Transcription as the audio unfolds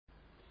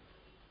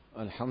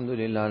الحمد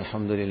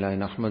لله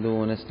نحمده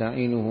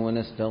ونستعينه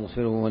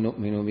ونستغفره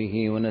ونؤمن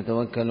به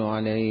ونتوكل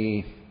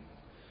عليه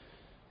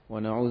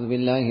ونعوذ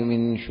بالله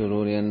من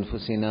شرور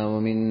أنفسنا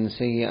ومن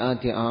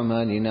سيئات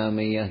أعمالنا.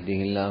 من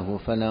يهده الله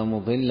فلا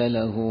مضل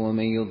له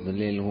ومن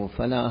يضلله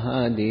فلا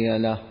هادي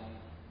له،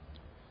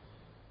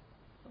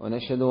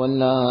 ونشهد أن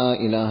لا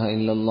إله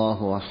إلا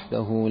الله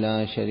وحده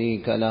لا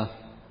شريك له،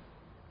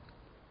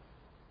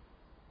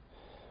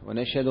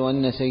 ونشهد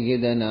أن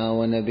سيدنا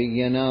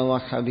ونبينا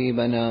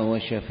وحبيبنا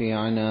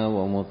وشفيعنا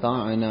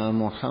ومطاعنا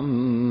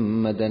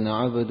محمدا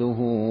عبده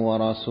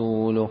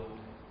ورسوله.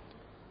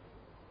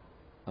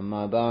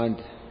 أما بعد،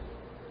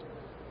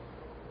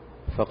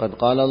 فقد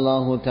قال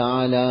الله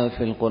تعالى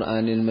في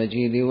القرآن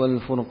المجيد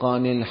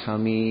والفرقان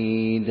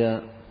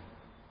الحميد: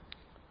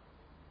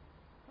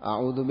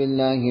 أعوذ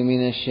بالله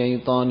من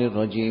الشيطان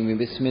الرجيم.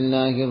 بسم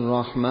الله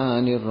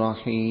الرحمن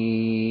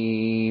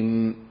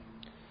الرحيم.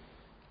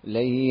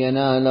 لن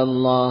ينال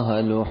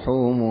الله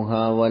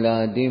لحومها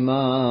ولا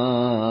دماؤها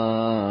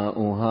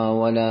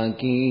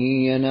ولكن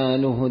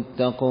يناله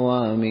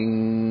التقوى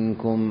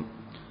منكم.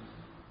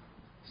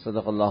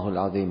 صدق الله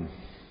العظيم.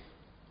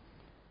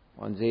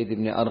 وعن زيد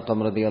بن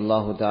أرقم رضي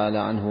الله تعالى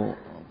عنه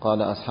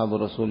قال: أصحاب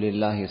رسول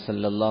الله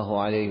صلى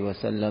الله عليه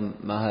وسلم: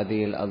 ما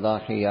هذه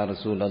الأضاحي يا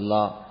رسول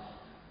الله؟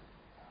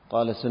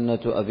 قال: سنة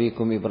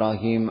أبيكم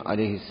إبراهيم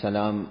عليه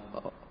السلام،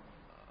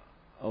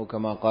 أو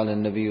كما قال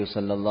النبي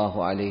صلى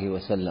الله عليه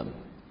وسلم.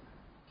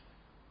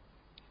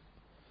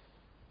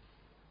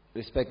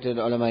 Respected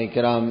ulama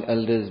ikram,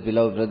 elders,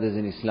 beloved brothers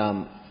in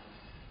Islam,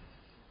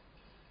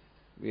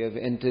 we have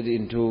entered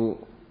into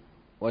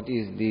what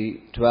is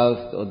the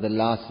 12th or the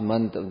last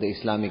month of the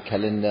Islamic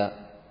calendar,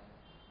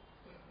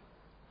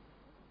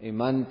 a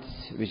month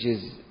which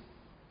is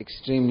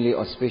extremely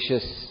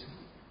auspicious,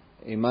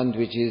 a month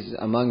which is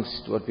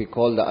amongst what we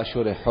call the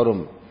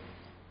Ashur-e-Hurum,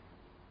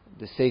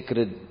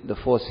 the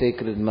four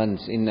sacred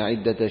months. Inna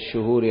iddata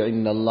ash-shuhuri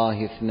inda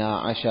Allahi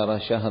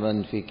 12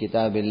 shahran fi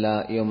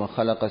kitabillah yawma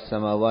khalaqa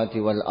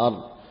as-samawati wal ard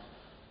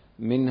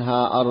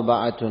minha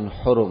arba'atun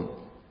hurum.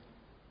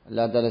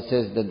 Allah Ta'ala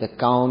says that the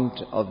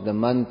count of the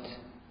month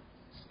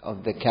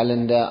of the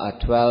calendar are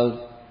 12,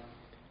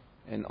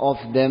 and of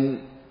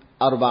them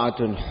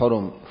arba'atun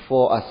hurum,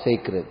 4 are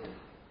sacred.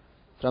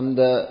 From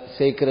the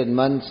sacred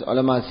months,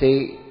 ulama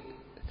say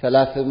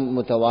Thalathum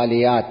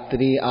mutawaliyat,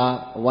 3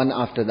 are one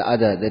after the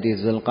other, that is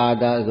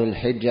Zulqa'dah,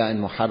 Zulhijjah and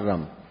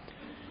Muharram.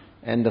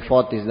 And the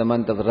 4th is the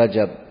month of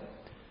Rajab.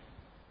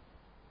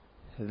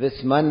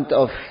 This month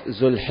of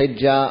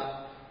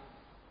Zulhijjah,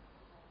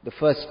 the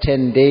first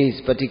 10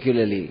 days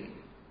particularly,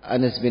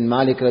 Anas bin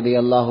Malik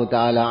radiyallahu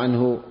ta'ala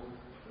anhu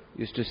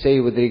used to say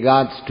with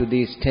regards to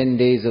these 10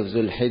 days of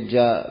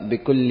Zulhijjah: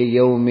 بِكُلِّ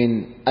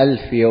يَوْمٍ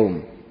أَلْفِ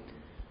يَوْمٍ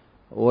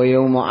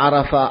وَيَوْمُ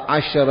عَرَفَ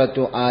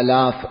 10,000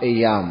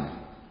 أَيَّامٍ.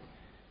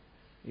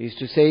 He used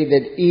to say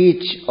that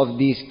each of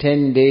these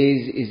 10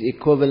 days is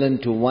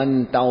equivalent to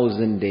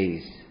 1,000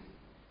 days.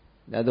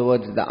 In other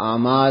words, the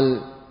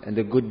amal and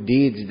the good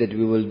deeds that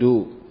we will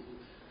do.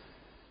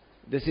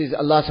 This is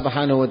Allah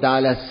subhanahu wa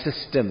ta'ala's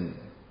system.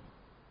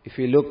 If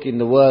you look in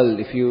the world,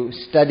 if you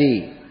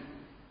study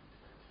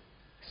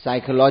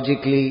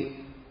psychologically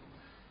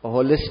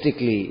or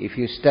holistically, if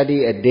you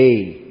study a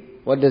day,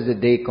 what does the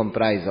day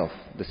comprise of?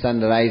 The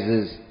sun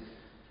rises,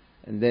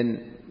 and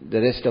then the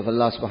rest of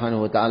Allah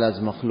subhanahu wa ta'ala's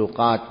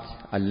makhluqat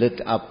are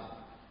lit up.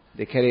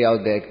 They carry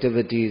out their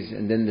activities,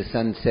 and then the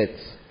sun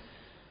sets.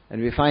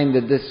 And we find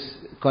that this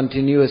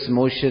continuous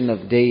motion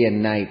of day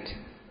and night,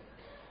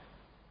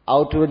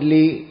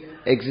 outwardly,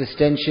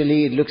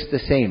 existentially, it looks the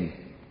same.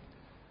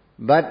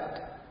 But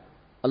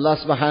Allah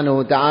subhanahu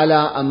wa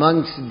ta'ala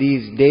amongst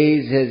these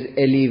days has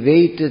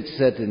elevated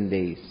certain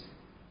days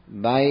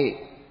by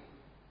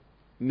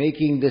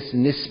making this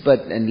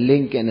nisbat and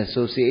link and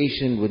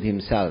association with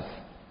Himself.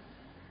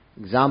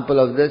 Example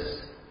of this,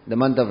 the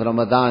month of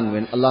Ramadan,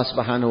 when Allah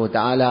subhanahu wa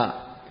ta'ala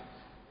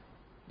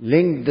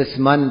linked this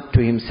month to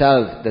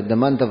Himself, that the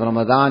month of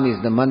Ramadan is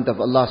the month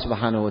of Allah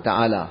subhanahu wa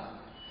ta'ala.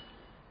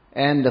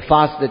 And the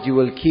fast that you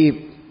will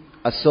keep,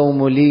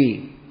 as-sawmu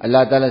li,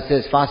 Allah ta'ala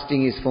says,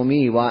 fasting is for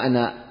me, wa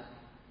ana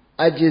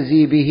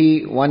ajzi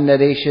bihi, one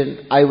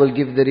narration, I will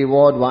give the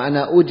reward, wa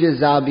ana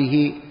ujza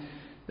bihi,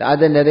 the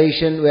other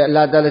narration where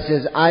Allah Ta'ala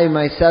says, I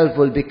myself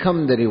will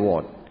become the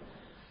reward.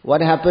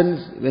 What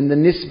happens when the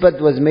nisbat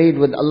was made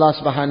with Allah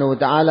subhanahu wa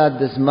ta'ala?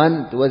 This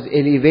month was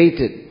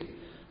elevated.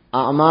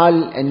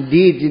 A'mal and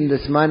deeds in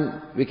this month,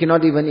 we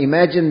cannot even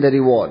imagine the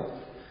reward.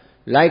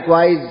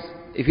 Likewise,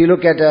 if you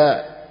look at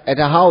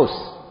a house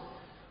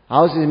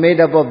is made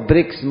up of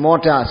bricks,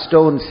 mortar,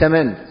 stone,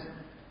 cement.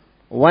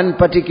 One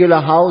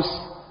particular house,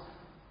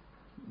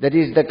 that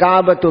is the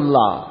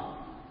Ka'batullah,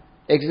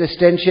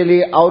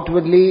 existentially,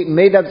 outwardly,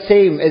 made up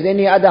same as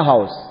any other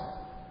house.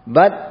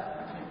 But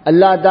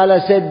Allah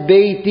Ta'ala said,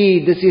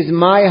 Bayti, this is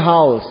my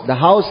house, the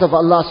house of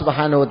Allah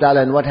subhanahu wa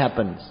ta'ala. And what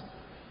happens?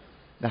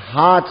 The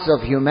hearts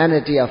of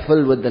humanity are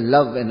filled with the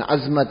love and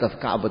azmat of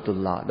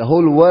Ka'batullah. The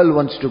whole world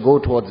wants to go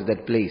towards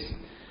that place.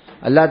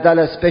 Allah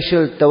Ta'ala's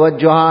special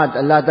tawajjuhat,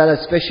 Allah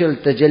Ta'ala's special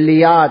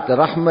tajalliyat,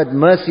 rahmat,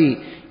 mercy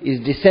is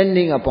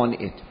descending upon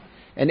it.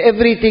 And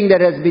everything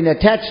that has been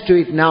attached to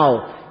it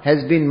now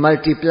has been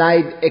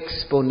multiplied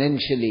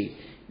exponentially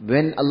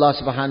when Allah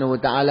subhanahu wa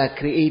ta'ala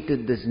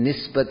created this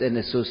nisbat and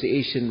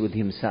association with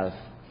Himself.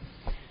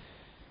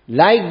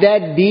 Like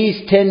that,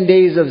 these 10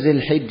 days of Zul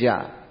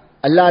Hijjah,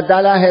 Allah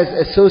Ta'ala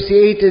has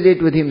associated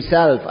it with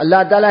Himself.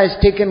 Allah Ta'ala has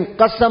taken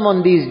qasam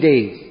on these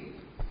days.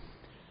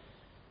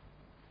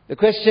 The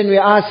question we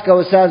ask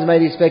ourselves, my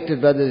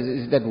respected brothers,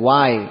 is that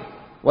why?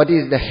 What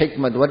is the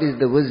hikmah? What is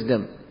the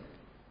wisdom?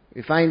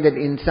 We find that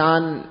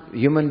insan,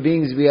 human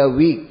beings, we are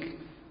weak.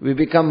 We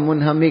become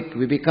munhamik.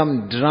 We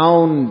become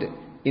drowned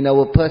in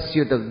our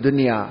pursuit of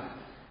dunya.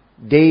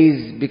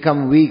 Days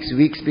become weeks.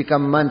 Weeks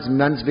become months.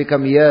 Months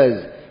become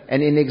years.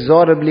 And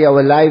inexorably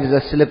our lives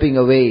are slipping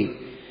away.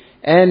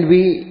 And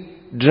we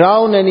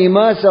drown and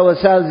immerse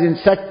ourselves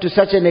to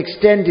such an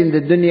extent in the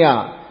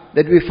dunya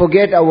that we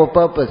forget our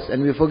purpose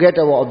and we forget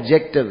our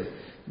objective.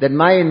 That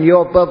my and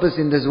your purpose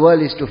in this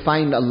world is to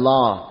find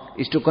Allah,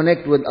 is to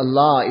connect with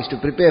Allah, is to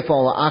prepare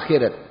for our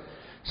akhirat.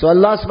 So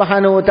Allah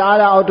subhanahu wa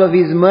ta'ala, out of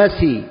His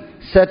mercy,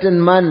 certain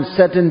months,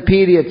 certain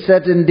periods,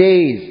 certain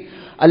days,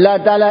 Allah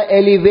ta'ala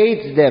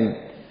elevates them.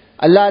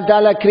 Allah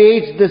ta'ala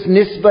creates this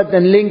nisbat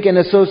and link and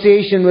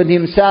association with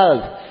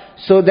Himself,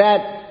 so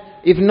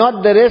that if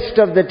not the rest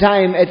of the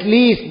time, at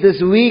least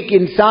this week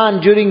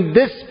insan during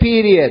this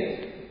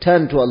period,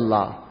 turn to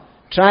Allah.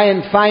 Try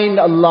and find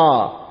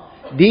Allah.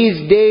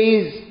 These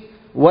days,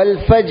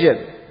 wal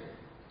fajr.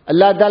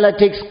 Allah Ta'ala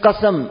takes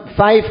qasam,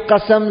 5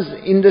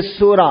 qasams in the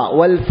surah.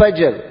 Wal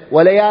fajr,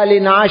 wal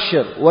layalin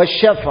ashr, wal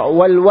shaf'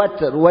 wal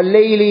watr, wal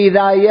layli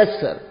idha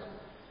yassar.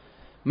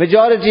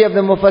 Majority of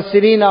the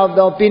mufassirin are of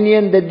the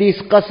opinion that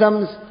these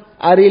qasams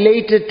are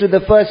related to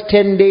the first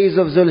 10 days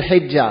of Zul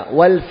Hijjah.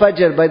 Wal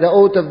Fajr, by the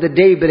oath of the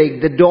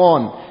daybreak, the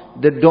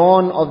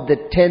dawn of the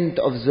 10th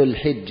of Zul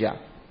Hijjah.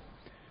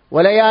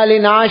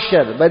 Walayalin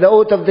Ashar, by the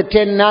oath of the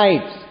 10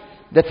 nights,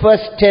 the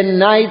first 10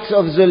 nights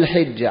of Zul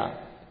Hijjah.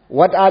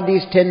 What are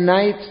these 10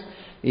 nights?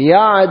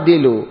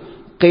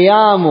 Ya'adilu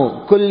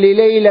qiyamu kulli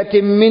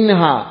laylatin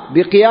minha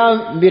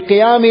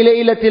biqiyami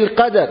laylatil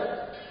qadr.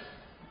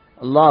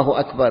 Allahu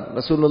Akbar.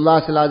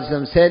 Rasulullah sallallahu alaihi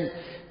wasallam said,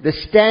 the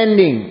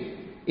standing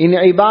in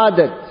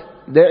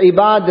ibadat,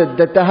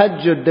 the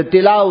tahajjud, the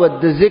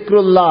tilawat, the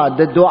zikrullah,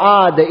 the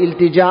dua, the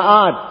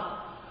iltija'at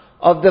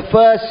of the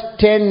first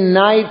 10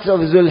 nights of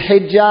Zul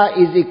Hijjah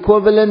is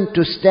equivalent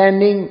to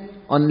standing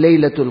on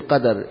Laylatul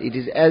Qadr. It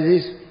is as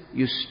if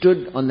you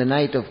stood on the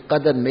night of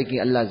Qadr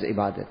making Allah's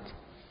ibadat.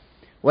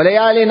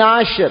 Walayalin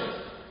Ashir,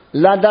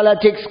 Allah Ta'ala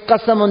takes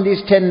qasam on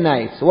these 10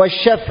 nights.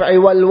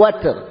 Washaf'i wal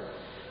watr,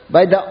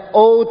 by the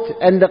oath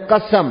and the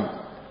qasam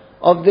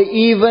of the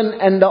even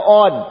and the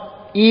odd.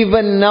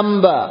 Even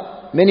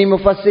number. Many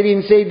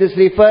mufassirin say this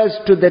refers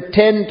to the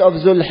 10th of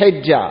Zul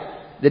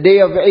Hijjah, the day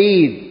of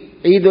Eid,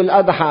 Eidul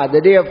Adha,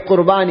 the day of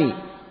Qurbani.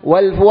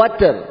 Wal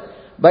Watr,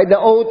 by the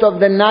oath of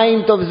the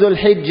 9th of Zul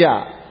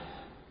Hijjah.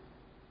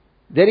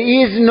 There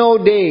is no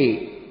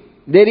day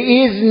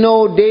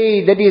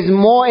that is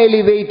more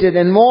elevated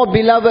and more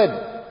beloved,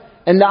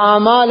 and the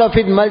amal of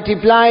it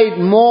multiplied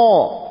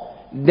more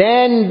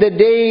than the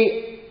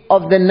day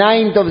of the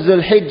 9th of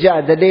Zul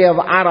Hijjah, the day of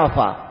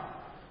Arafah.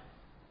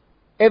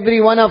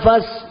 Every one of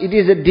us, it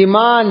is a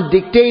demand,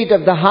 dictate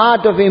of the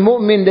heart of a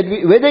mu'min that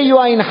whether you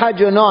are in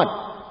Hajj or not,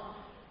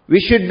 we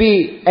should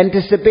be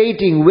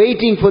anticipating,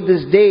 waiting for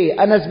this day.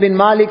 Anas bin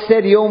Malik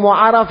said, Yawmu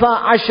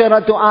Arafah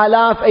asharatu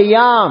alaf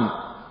ayyam.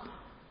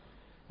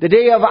 The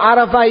day of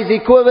Arafah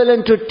is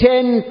equivalent to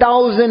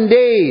 10,000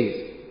 days.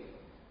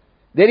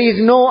 There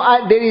is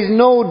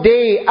no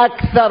day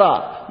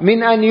akthara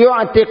min an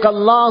yu'atiq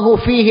Allahu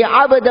fihi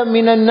abadan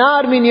min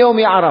an-nar min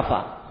yawmi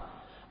Arafah.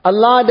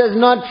 Allah does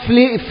not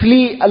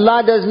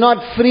Allah does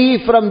not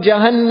free from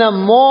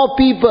Jahannam more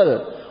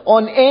people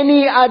on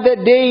any other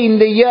day in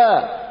the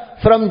year.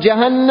 From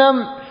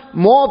Jahannam,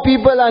 more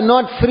people are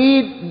not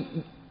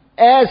freed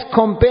as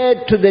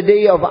compared to the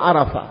day of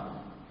Arafah.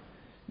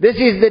 This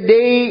is the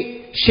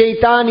day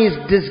Shaitan is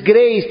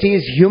disgraced, he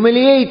is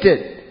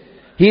humiliated.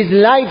 His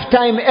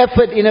lifetime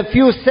effort in a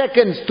few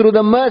seconds through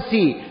the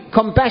mercy,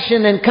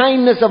 compassion and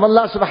kindness of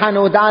Allah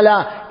subhanahu wa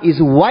ta'ala is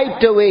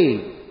wiped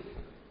away.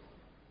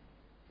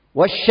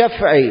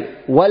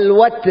 وَالشَّفْعِ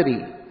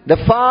وَالْوَتْرِ, the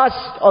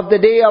fast of the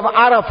day of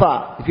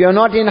Arafah. If you are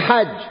not in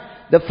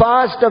Hajj, the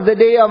fast of the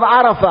day of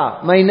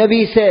Arafah, my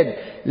Nabi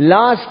said,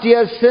 last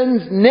year's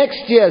sins,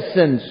 next year's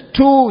sins,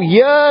 2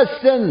 years'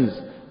 sins,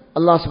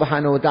 Allah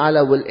subhanahu wa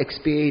ta'ala will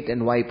expiate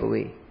and wipe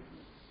away.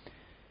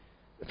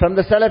 From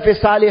the Salaf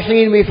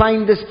Salihin we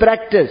find this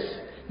practice,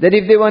 that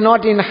if they were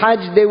not in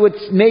Hajj, they would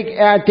make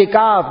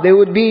i'tikaf, they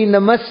would be in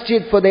the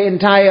masjid for the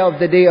entire of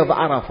the day of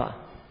Arafah.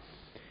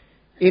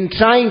 In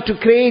trying to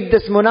create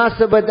this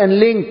munasabat and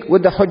link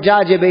with the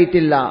Hujjaj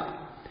Baytillah.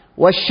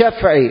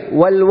 وَالشَّفْعِ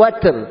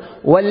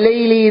وَالْوَتْرِ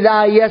وَاللَّيْلِ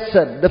إِذَا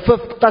يَسَّرْ, the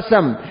 5th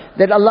qasam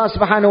that Allah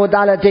subhanahu wa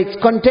ta'ala takes.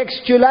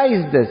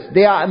 Contextualize this.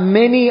 There are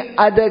many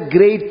other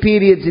great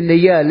periods in the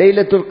year.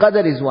 Laylatul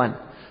Qadr is one.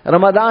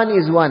 Ramadan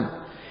is one.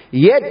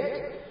 Yet,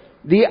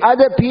 the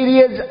other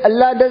periods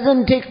Allah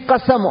doesn't take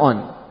qasam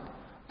on.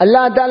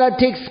 Allah Ta'ala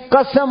takes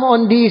qasam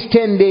on these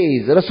 10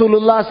 days.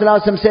 Rasulullah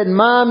Sallallahu Alaihi Wasallam said,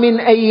 "Ma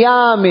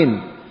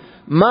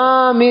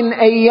min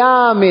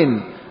ayyamin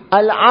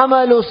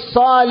al-amalu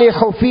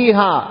as-salihu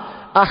fiha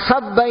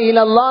ahabba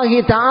ila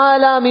Allah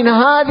Ta'ala min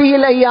hadhihi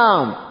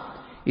al-ayyam."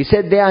 He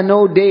said, there are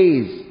no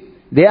days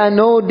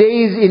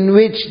in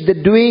which the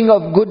doing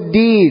of good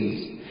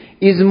deeds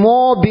is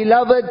more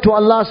beloved to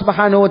Allah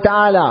Subhanahu wa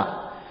Ta'ala.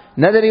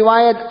 Another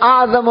riwayat,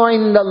 "A'zamu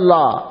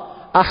indallah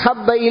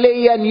ahabba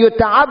ilayya an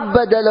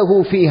yuta'abbada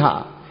lahu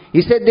fiha."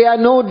 He said, there are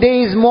no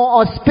days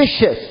more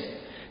auspicious.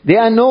 There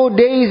are no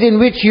days in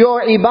which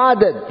your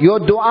ibadat, your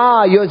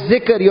dua, your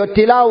zikr, your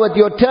tilawat,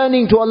 your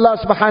turning to Allah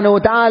Subhanahu wa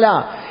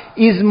Ta'ala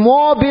is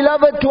more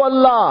beloved to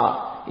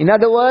Allah. In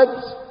other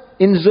words,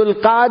 in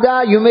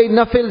Zulqa'dah you made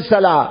nafil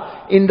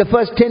salah. In the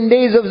first 10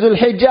 days of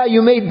Zulhijjah,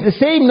 you made the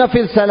same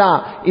nafil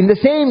salah. In the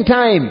same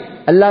time,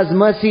 Allah's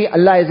mercy,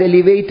 Allah has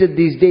elevated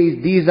these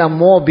days. These are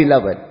more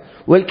beloved.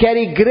 Will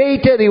carry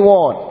greater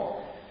reward.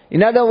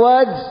 In other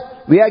words,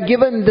 we are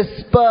given the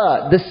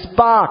spur, the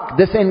spark,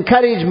 this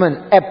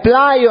encouragement.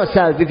 Apply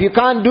yourself. If you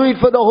can't do it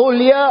for the whole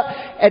year,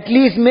 at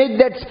least make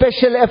that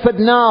special effort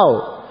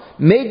now.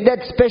 Make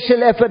that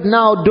special effort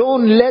now.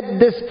 Don't let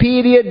this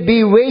period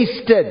be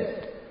wasted.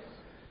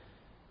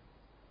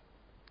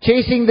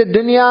 Chasing the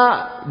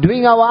dunya,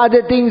 doing our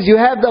other things, you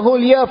have the whole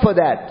year for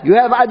that. You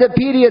have other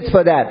periods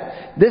for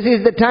that. This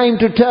is the time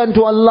to turn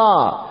to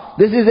Allah.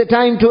 This is the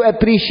time to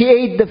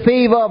appreciate the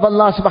favor of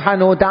Allah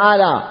Subhanahu wa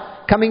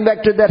Ta'ala. Coming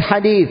back to that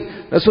hadith,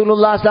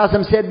 Rasulullah Sallallahu Alaihi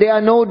Wasallam said, there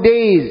are no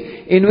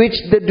days in which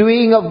the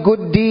doing of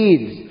good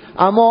deeds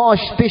are more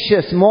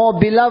auspicious, more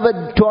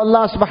beloved to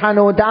Allah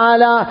Subhanahu wa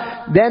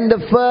Ta'ala than the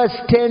first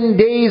 10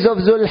 days of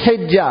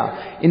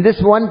Zulhijjah. In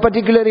this one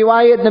particular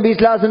riwayat, Nabi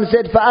Sallallahu Alaihi Wasallam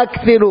said,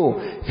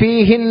 فَأَكْثِرُوا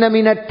فِيهِنَّ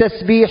مِنَ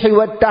التَّسْبِيحِ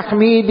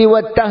وَالتَّحْمِيدِ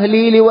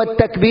وَالتَّهْلِيلِ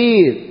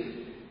وَالتَّكْبِيرِ.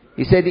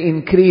 He said,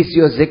 increase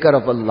your zikr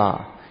of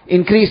Allah.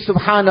 Increase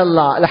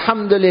Subhanallah,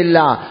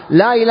 Alhamdulillah,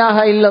 La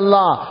ilaha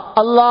illallah,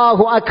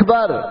 Allahu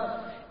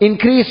Akbar.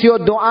 Increase your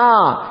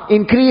dua.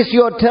 Increase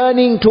your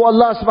turning to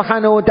Allah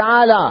Subhanahu wa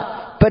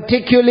Ta'ala.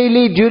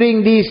 Particularly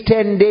during these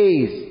 10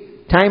 days.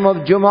 Time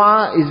of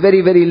Jumu'ah is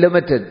very, very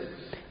limited.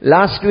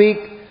 Last week,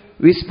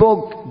 we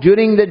spoke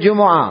during the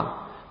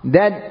Jumu'ah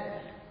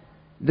that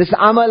this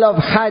amal of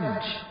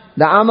Hajj,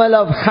 the amal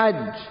of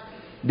Hajj,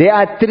 there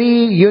are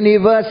 3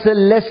 universal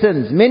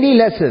lessons, many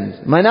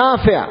lessons.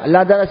 Manafi',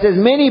 Allah Ta'ala says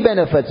many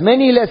benefits,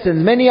 many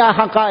lessons, many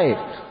haqa'iq.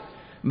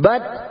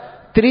 But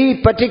 3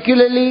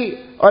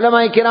 particularly,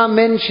 ulama kiram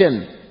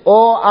mention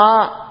or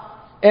are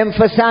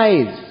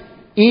emphasized.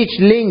 Each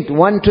linked,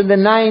 one to the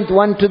 9th,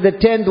 one to the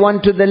 10th,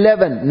 one to the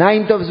 11th.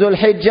 9th of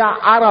Zulhijjah,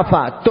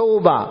 Arafah,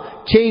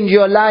 Tawbah, change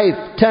your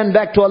life, turn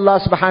back to Allah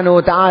Subhanahu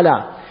wa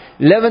Ta'ala.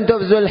 11th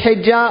of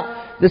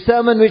Zulhijjah, the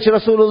sermon which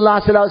Rasulullah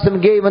Sallallahu Alaihi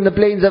Wasallam gave on the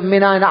plains of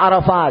Mina and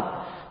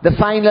Arafat. The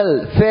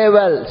final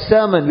farewell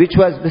sermon which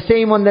was the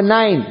same on the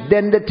 9th,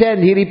 then the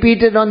 10th, he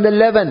repeated on the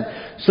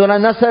 11th. Surah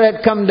Nasr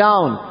had come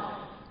down.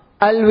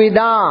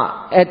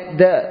 Al-Wida at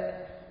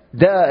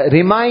the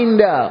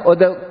reminder or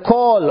the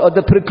call or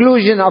the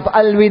preclusion of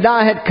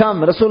Al-Wida had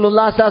come.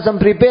 Rasulullah Sallallahu Alaihi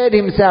Wasallam prepared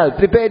himself,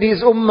 prepared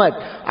his ummah.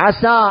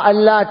 Asa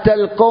Allah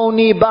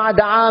talqawni ba'da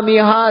aami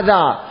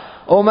hadha.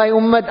 Oh my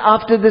ummah,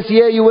 after this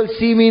year you will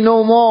see me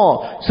no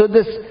more. So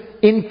this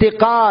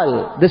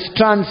intiqal, this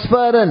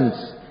transference,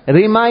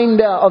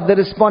 reminder of the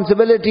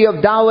responsibility of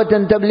da'wat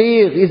and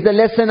tabligh is the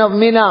lesson of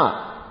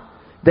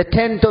Mina. The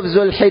 10th of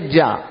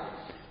Zulhijjah.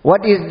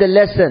 What is the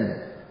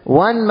lesson?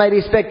 One, my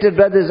respected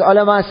brothers,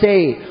 ulama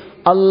say,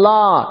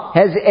 Allah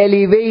has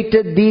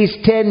elevated these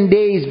 10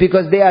 days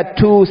because there are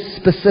 2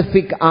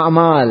 specific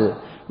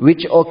amal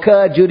which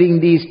occur during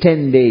these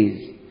 10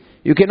 days.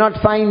 You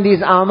cannot find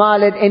these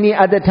amal at any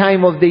other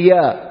time of the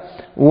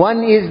year.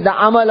 One is the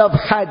amal of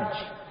Hajj.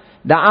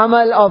 The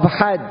amal of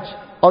Hajj.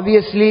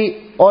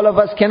 Obviously, all of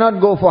us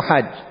cannot go for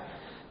Hajj.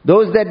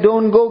 Those that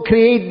don't go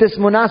create this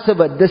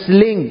munasabat, this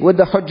link with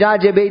the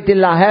Hujjaj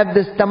Baytillah, have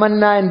this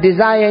tamanna and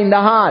desire in the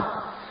heart.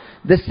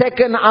 The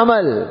second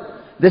amal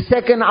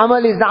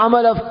is the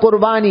amal of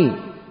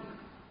Qurbani.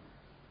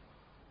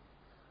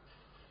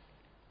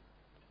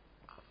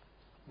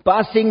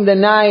 Passing the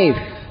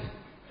knife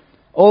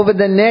over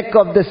the neck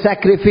of the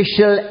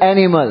sacrificial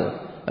animal.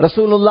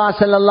 Rasulullah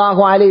Sallallahu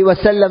Alaihi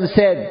Wasallam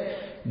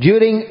said,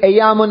 during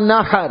Ayyamun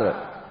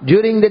Nahar,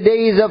 during the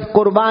days of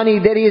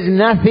Qurbani, there is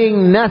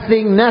nothing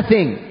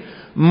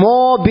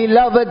more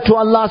beloved to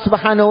Allah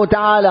Subhanahu wa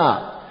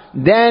Ta'ala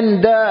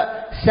than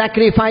the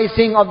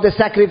sacrificing of the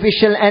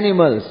sacrificial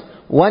animals.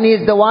 One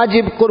is the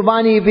wajib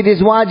Qurbani, if it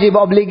is wajib,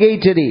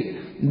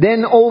 obligatory.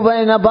 Then over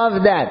and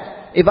above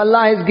that, if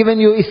Allah has given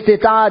you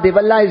istitaat, if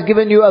Allah has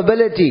given you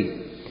ability,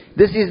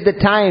 this is the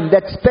time,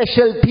 that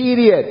special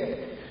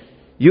period.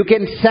 You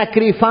can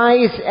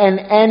sacrifice an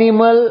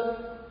animal,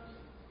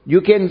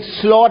 you can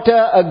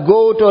slaughter a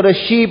goat or a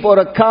sheep or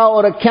a cow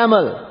or a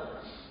camel.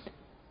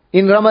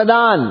 In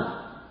Ramadan,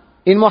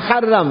 in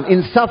Muharram,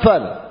 in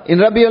Safar, in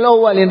Rabiul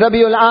Awwal, in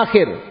Rabiul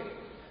Akhir,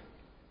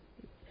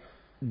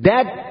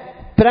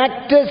 that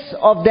practice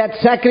of that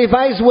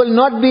sacrifice will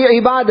not be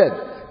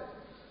ibadat.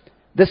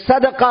 The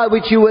sadaqah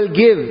which you will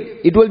give,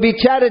 it will be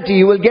charity,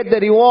 you will get the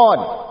reward.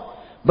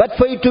 But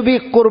for it to be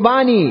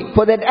qurbani,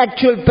 for that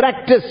actual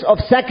practice of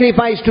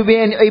sacrifice to be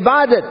an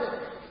ibadat,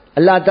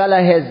 Allah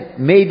Ta'ala has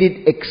made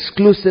it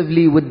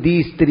exclusively with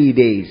these 3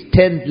 days,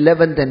 10th,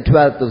 11th and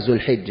 12th of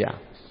Zulhijjah.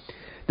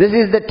 This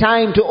is the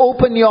time to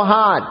open your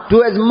heart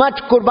to as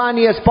much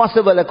qurbani as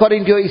possible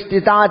according to your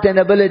istitaat and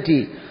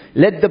ability.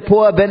 Let the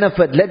poor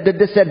benefit, let the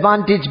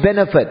disadvantaged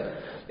benefit.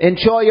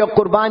 Ensure your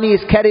qurbani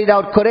is carried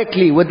out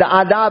correctly with the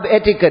adab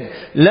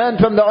etiquette. Learn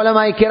from the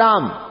ulama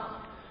kiram.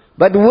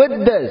 But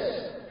with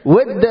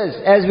this,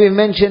 as we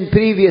mentioned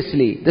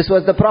previously, this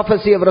was the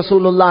prophecy of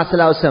Rasulullah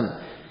sallallahu alaihi wasallam.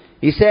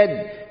 He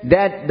said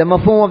that the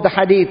mafhum of the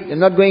hadith, I'm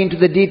not going into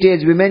the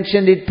details, we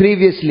mentioned it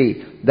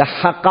previously. The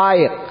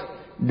haqaiq,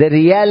 the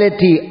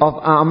reality of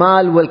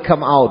a'mal will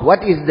come out.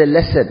 What is the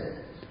lesson?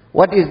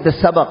 What is the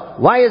sabaq?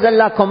 Why has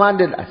Allah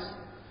commanded us?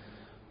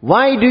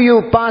 Why do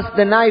you pass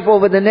the knife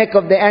over the neck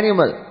of the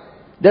animal?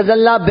 Does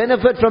Allah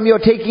benefit from your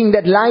taking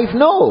that life?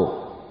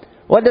 No.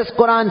 What does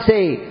Quran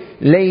say?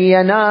 لَن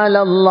يَنَالَ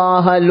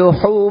اللَّهَ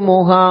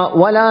لُحُومُهَا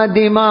وَلَا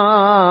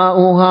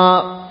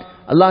دِمَاؤُهَا.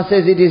 Allah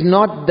says it is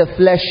not the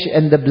flesh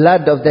and the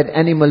blood of that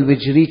animal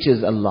which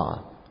reaches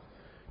Allah.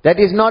 That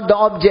is not the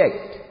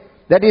object.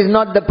 That is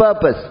not the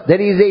purpose.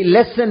 There is a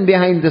lesson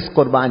behind this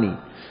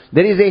qurbani.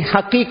 There is a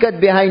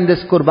haqiqat behind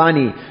this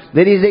qurbani.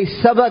 There is a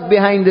sabak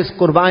behind this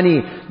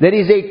qurbani. There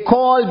is a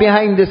call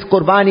behind this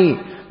qurbani.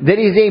 There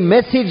is a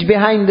message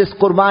behind this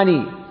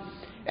qurbani.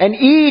 And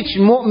each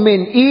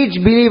mu'min, each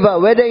believer,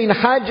 whether in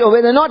Hajj or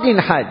whether not in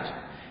Hajj,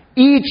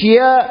 each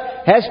year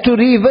has to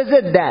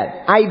revisit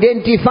that,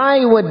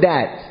 identify with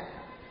that.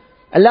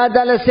 Allah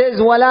Ta'ala says,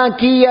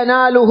 وَلَكِنْ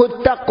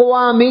يَنَالُهُ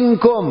التَّقْوَى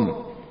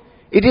مِنْكُمْ.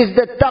 It is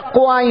the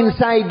taqwa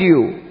inside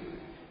you.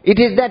 It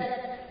is that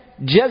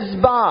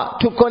jazba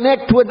to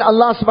connect with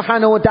Allah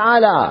subhanahu wa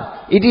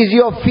ta'ala. It is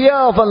your fear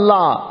of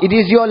Allah. It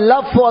is your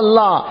love for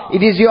Allah.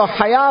 It is your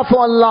haya for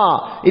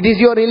Allah. It is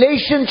your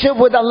relationship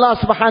with Allah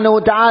subhanahu wa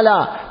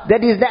ta'ala.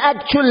 That is the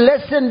actual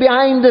lesson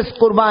behind this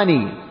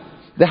qurbani.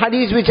 The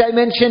hadith which I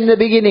mentioned in the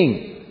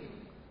beginning.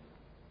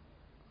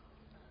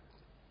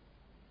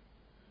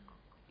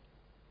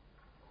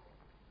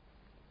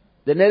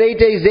 The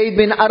narrator is Zayd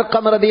bin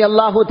Arqam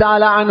radiyallahu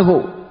ta'ala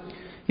anhu.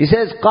 He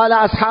says, قال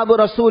أصحاب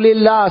رسول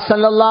الله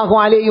صلى الله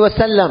عليه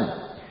وسلم.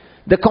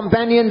 The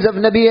companions of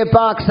Nabi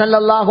Pak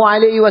sallallahu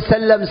alayhi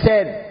wasallam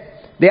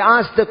said, they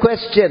asked the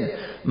question,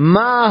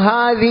 ما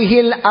هذه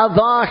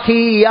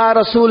الأضاحي يا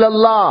رسول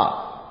الله.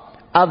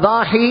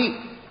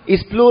 Adahi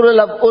is plural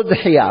of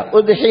udhiya.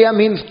 Udhiya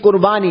means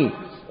qurbani,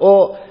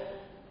 or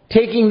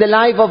taking the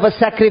life of a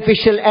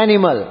sacrificial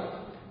animal.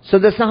 So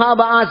the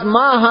Sahaba asked,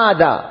 Ma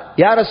hada?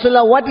 Ya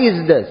Rasulullah, what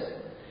is this?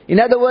 In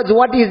other words,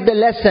 what is the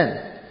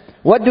lesson?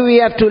 What do we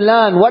have to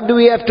learn? What do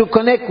we have to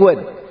connect with?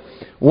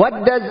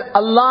 What does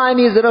Allah and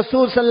His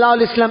Rasul sallallahu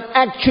alaihi wasallam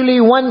actually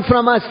want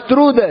from us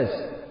through this?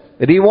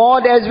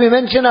 Reward, as we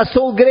mentioned, are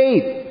so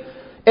great.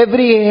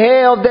 Every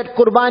hair of that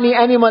qurbani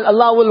animal,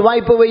 Allah will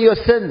wipe away your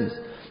sins.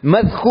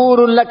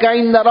 مَذْخُورٌ لَكَ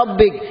عِنْدَ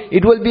رَبِّكَ.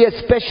 It will be a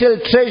special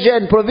treasure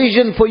and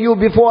provision for you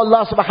before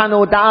Allah subhanahu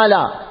wa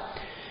ta'ala.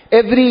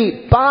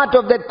 Every part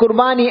of that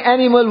qurbani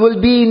animal will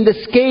be in the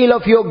scale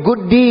of your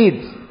good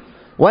deeds.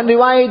 One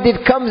riwayat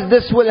it comes,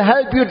 this will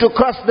help you to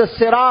cross the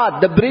sirat,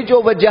 the bridge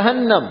over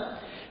Jahannam.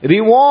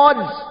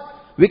 Rewards,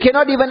 we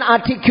cannot even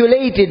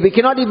articulate it, we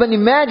cannot even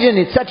imagine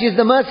it. Such is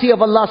the mercy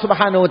of Allah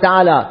subhanahu wa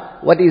ta'ala.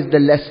 What is the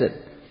lesson?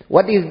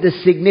 What is the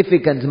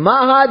significance?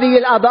 Ma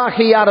hadhihi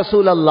al-adahi ya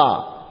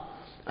Rasulallah.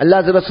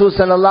 Allah's Rasul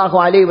sallallahu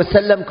alayhi wa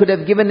sallam could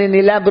have given an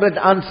elaborate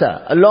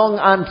answer, a long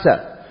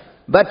answer.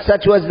 But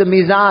such was the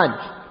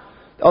mizaj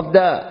of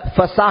the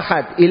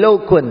fasahat,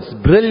 eloquence,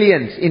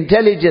 brilliance,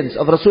 intelligence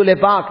of Rasul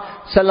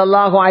Pak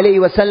sallallahu alayhi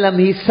wa sallam.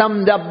 He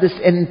summed up this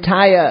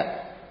entire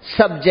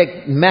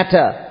subject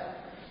matter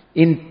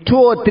in 2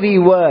 or 3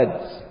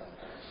 words.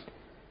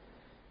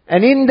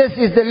 And in this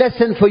is the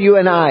lesson for you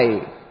and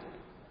I.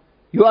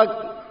 You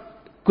are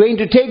going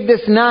to take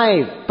this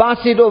knife, pass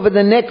it over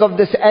the neck of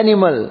this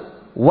animal.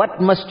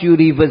 What must you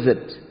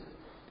revisit?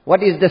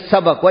 What is the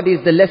sabak? What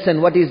is the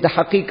lesson? What is the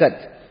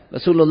haqiqat?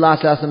 Rasulullah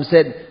sallallahu alaihi wasallam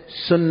said,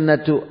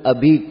 Sunnatu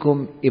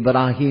abikum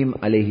Ibrahim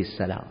alayhi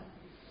salam.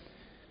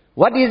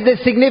 What is the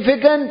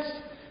significance?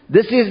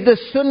 This is the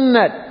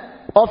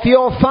sunnat of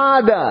your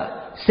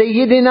father,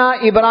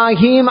 Sayyidina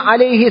Ibrahim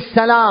alayhi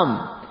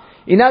salam.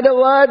 In other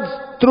words,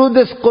 through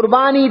this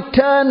qurbani,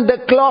 turn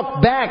the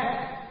clock back.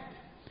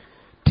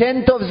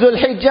 10th of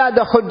Zulhijjah,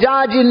 the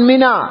Hujjaj in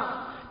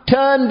Mina,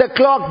 turn the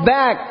clock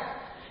back.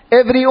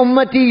 Every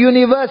ummati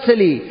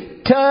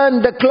universally,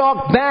 turn the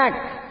clock back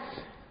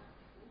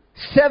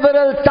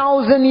several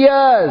thousand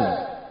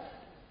years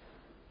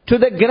to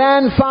the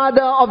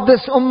grandfather of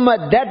this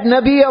ummah, that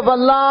Nabi of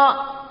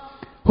Allah,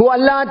 who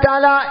Allah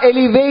Ta'ala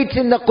elevates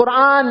in the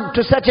Quran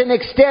to such an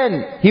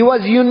extent. He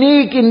was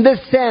unique in this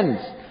sense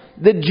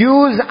the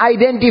Jews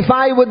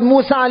identify with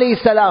Musa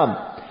alayhi salam.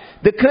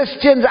 The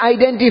Christians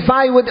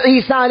identify with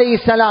Isa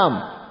alayhi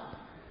salam.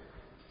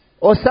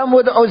 Or some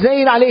with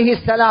Uzair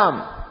alayhi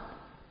salam.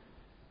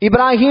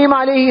 Ibrahim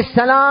alayhi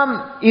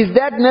salam is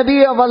that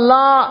Nabi of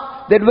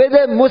Allah that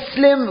whether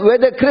Muslim,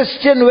 whether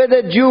Christian,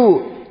 whether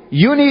Jew,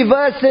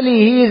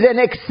 universally he is an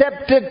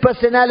accepted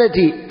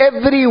personality.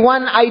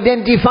 Everyone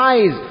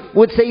identifies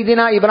with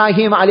Sayyidina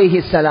Ibrahim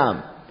alayhi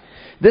salam.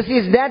 This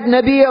is that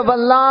Nabi of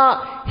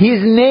Allah.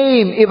 His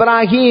name,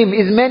 Ibrahim,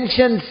 is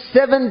mentioned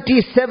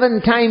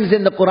 77 times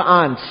in the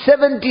Quran.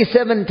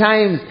 77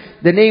 times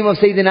the name of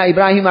Sayyidina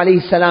Ibrahim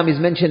alayhi salam is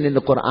mentioned in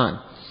the Quran.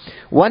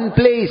 One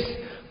place,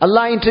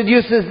 Allah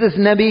introduces this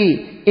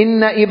Nabi,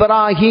 Inna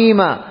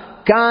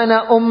Ibrahima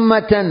kana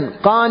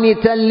ummatan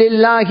qanitan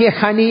lillahi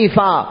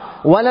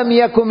hanifa walam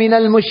yaku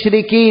minal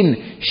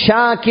mushrikeen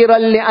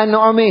shakiran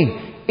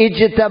li'an'umih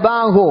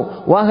اجتباه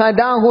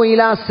وهداه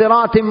إلى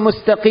صراط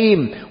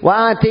مستقيم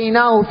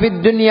وآتيناه في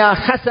الدنيا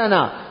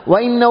حسنة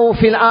وإنه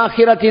في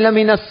الآخرة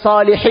لمن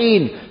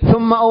الصالحين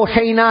ثم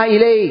أوحينا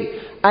إليه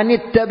أن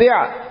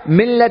اتبع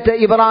ملة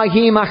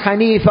إبراهيم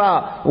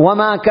حنيفا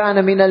وما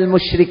كان من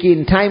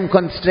المشركين. Time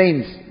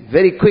constraints.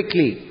 Very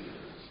quickly.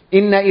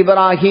 إن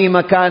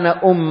إبراهيم كان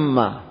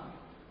أمة.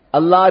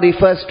 Allah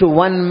refers to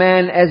one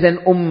man as an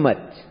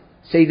ummat.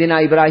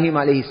 Sayyidina Ibrahim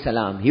alayhi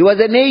salam. He was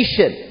a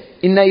nation.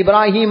 Inna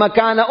Ibrahim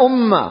kana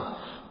umma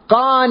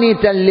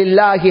qanitan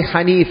lillahi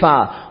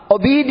hanifa,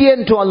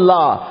 obedient to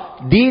Allah,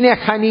 deen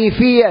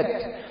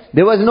hanifiyat.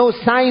 There was no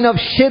sign of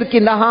shirk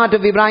in the heart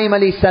of Ibrahim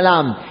alayhi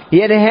salam. He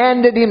had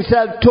handed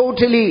himself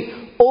totally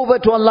over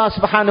to Allah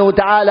subhanahu wa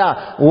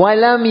ta'ala.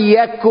 Walam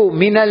yaku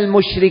minal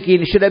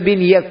mushrikeen. Should have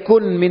been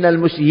yakun minal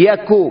mushrikeen.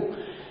 Yaku.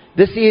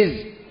 This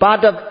is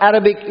part of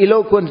Arabic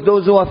eloquence.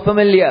 Those who are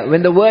familiar,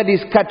 when the word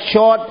is cut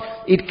short,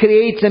 it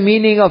creates a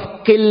meaning of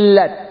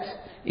qillat.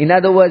 In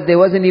other words, there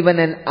wasn't even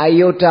an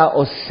iota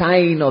or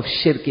sign of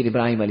shirk in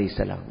Ibrahim alayhi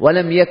salam.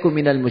 وَلَمْ يَكُ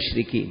مِنَ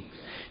الْمُشْرِكِينَ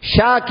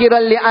شَاكِرًا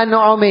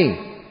لِأَنْعُمِهِ.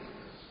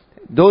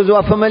 Those who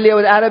are familiar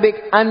with Arabic,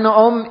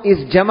 an'um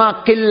is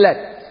jama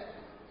qillat,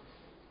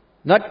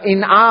 not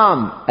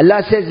in'am.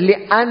 Allah says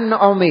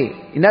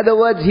li'an'umi. In other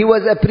words, he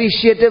was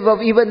appreciative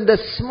of even the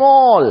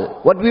small,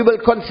 what we will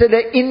consider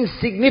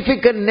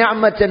insignificant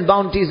ni'mat and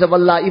bounties of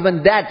Allah.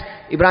 Even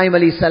that Ibrahim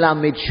alayhi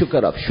salam made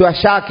shukr of.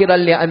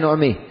 Shakiran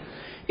li'an'umi.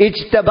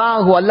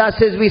 Ijtabahu, Allah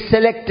says we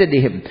selected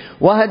him.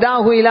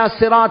 Wahadahu ila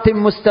siratim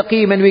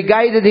mustaqim, and we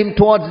guided him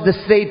towards the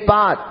straight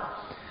path.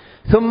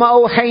 Thumma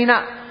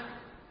awhayna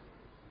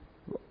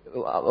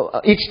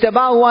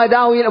ijtabahu wa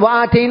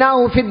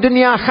ataynahu fid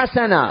dunya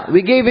hasana.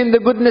 We gave him the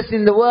goodness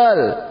in the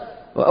world.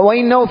 Wa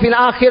innahu fil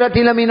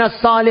akhirati lamina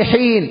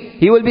salihin.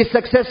 He will be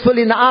successful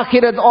in the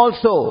akhirat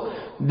also.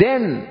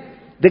 Then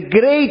the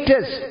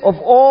greatest of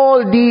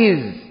all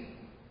these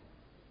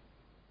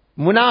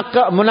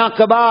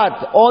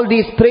munaqabat, all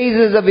these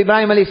praises of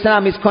Ibrahim alayhi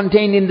salam is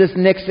contained in this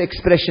next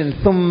expression,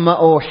 thumma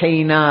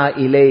awhayna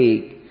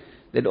ilayk,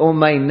 that oh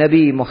my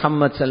Nabi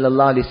Muhammad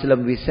sallallahu alayhi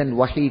wasallam, we sent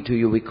wahi to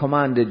you, we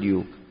commanded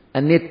you,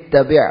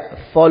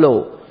 anittabi',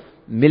 follow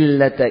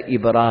millata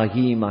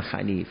Ibrahim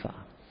hanifa.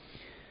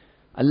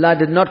 Allah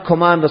did not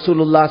command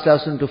Rasulullah sallallahu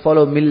alayhi wasallam to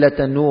follow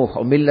millata Nuh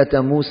or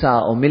millata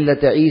Musa or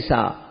millata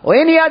Isa or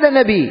any other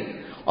Nabi.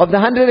 Of the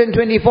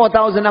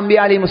 124,000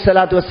 Anbiya alayhi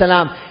salatu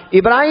wasalam,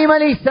 Ibrahim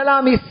alayhi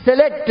salam is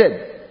selected,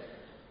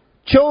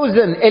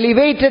 chosen,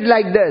 elevated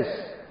like this.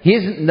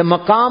 The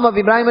maqam of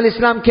Ibrahim alayhi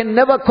salam can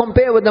never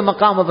compare with the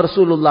maqam of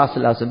Rasulullah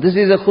sallallahu alayhi wasallam. This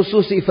is a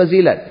khususi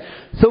fazilat.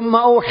 ثُمَّ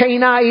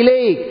أَوْحَيْنَا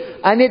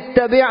إِلَيْكَ أَنِ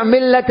اتَّبِعْ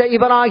مِلَّةَ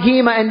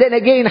إِبْرَاهِيمَ, and then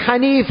again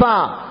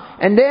Hanifa,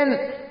 and then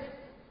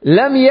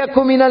لَمْ يَكُ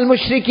مِنَ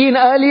الْمُشْرِكِينَ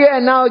earlier,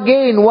 and now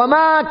again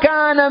وَمَا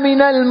كَانَ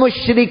مِنَ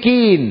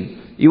الْمُشْرِكِينَ.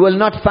 You will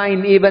not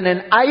find even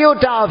an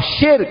iota of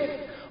shirk,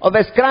 of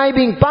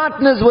ascribing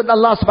partners with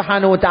Allah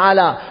subhanahu wa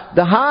ta'ala.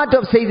 The heart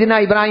of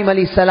Sayyidina Ibrahim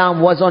alayhi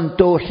salam was on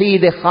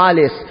Tawheed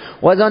Khalis,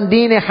 was on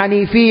Deen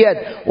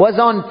Hanifiyat, was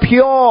on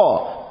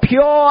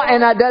pure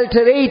and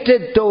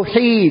adulterated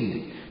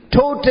Tawheed.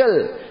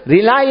 Total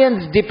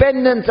reliance,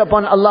 dependence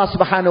upon Allah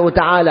subhanahu wa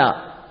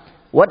ta'ala.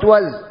 What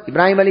was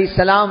Ibrahim alayhi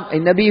salam? A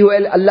Nabi who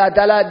Allah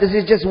Ta'ala, this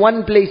is just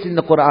one place in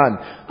the Quran.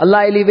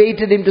 Allah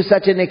elevated him to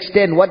such an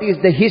extent. What is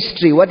the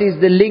history? What is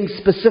the link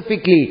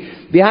specifically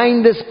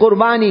behind this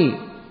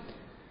Qurbani?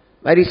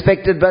 My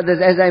respected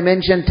brothers, as I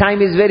mentioned,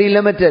 time is very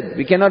limited.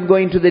 We cannot go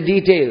into the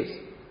details.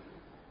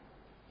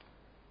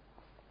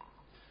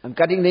 I'm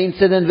cutting the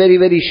incident very,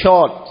 very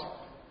short.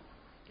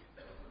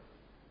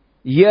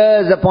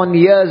 Years upon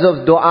years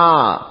of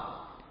dua.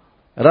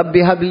 Rabbi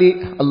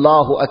habli,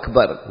 Allahu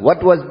Akbar.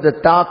 What was the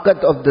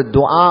taqat of the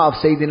dua of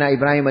Sayyidina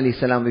Ibrahim alayhi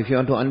salam? If you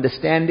want to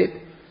understand it,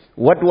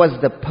 what was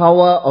the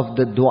power of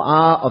the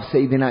dua of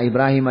Sayyidina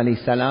Ibrahim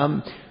alayhi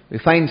salam? We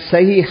find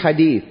Sahih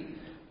Hadith.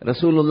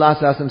 Rasulullah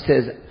sallallahu alaihi wasallam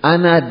says,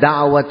 Ana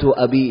da'watu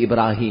Abi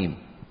Ibrahim.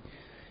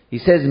 He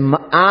says,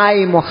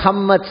 I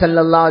Muhammad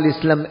sallallahu alaihi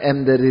wasallam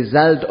am the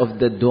result of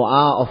the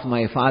dua of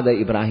my father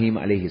Ibrahim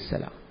alayhi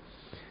salam.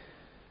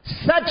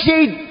 Such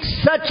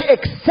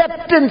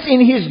acceptance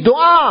in his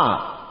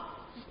dua.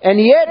 And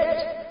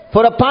yet,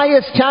 for a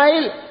pious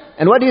child,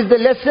 and what is the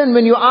lesson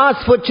when you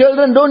ask for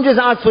children? Don't just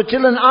ask for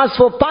children, ask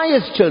for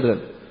pious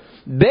children.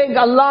 Beg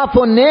Allah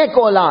for neck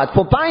awlad,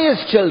 for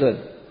pious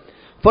children.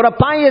 For a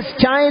pious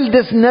child,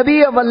 this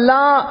Nabi of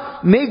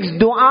Allah makes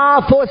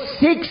dua for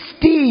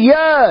 60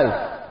 years.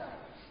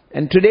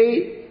 And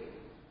today,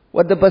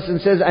 what the person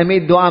says, I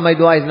made dua, my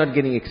dua is not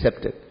getting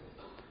accepted.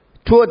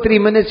 2 or 3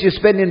 minutes you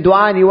spend in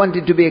dua and you want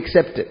it to be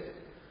accepted.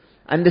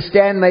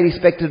 Understand, my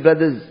respected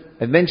brothers,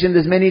 I've mentioned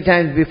this many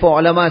times before,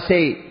 ulama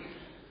say,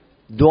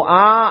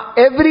 dua,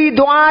 every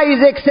dua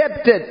is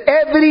accepted.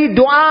 Every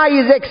dua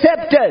is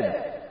accepted.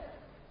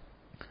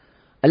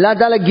 Allah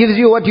Ta'ala gives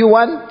you what you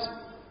want.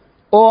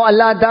 Or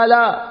Allah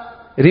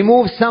Ta'ala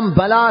removes some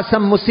bala,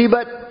 some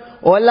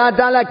musibat. Or Allah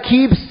Ta'ala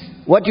keeps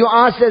what you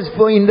ask as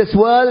for in this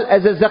world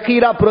as a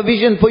zakhira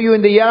provision for you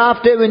in the year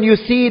after. When you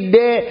see it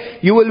there,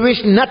 you will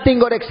wish nothing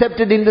got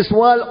accepted in this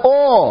world.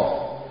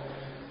 Or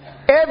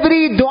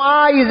every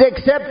dua is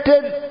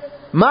accepted.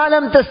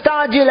 Malam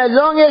tastajil, as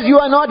long as you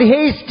are not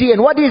hasty.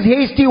 And what is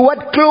hasty?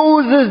 What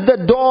closes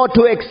the door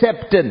to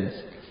acceptance?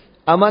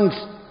 Amongst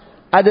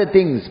other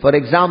things, for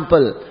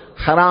example,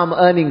 haram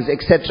earnings,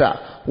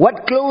 etc.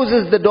 What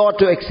closes the door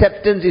to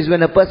acceptance is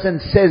when a person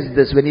says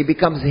this, when he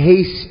becomes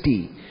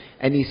hasty,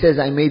 and he says,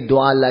 I made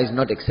dua, Allah is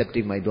not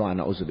accepting my dua,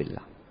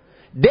 na'uzubillah.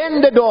 Then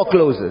the door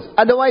closes.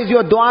 Otherwise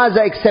your duas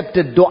are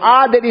accepted.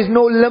 Dua, there is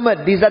no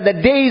limit. These are the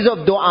days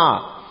of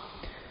dua.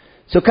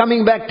 So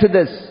coming back to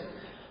this,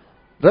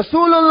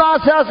 Rasulullah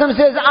ﷺ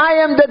says, I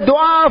am the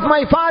dua of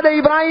my father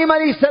Ibrahim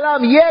alayhi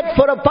salam. Yet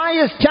for a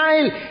pious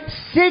child,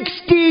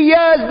 60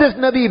 years this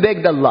Nabi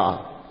begged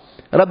Allah.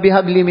 Rabbi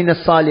habli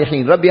minas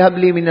salihin. Rabbi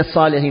habli minas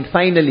salihin.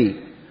 Finally,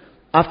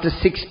 after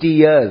 60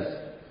 years,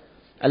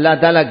 Allah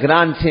Ta'ala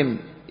grants him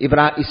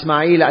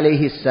Ismail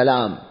alayhi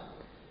salam.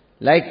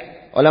 Like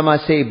ulama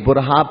say,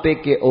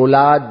 burhape ke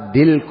aulad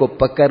dil ko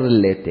pakar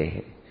lete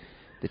hai.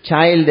 The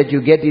child that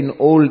you get in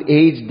old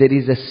age, there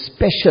is a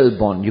special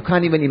bond. You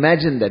can't even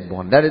imagine that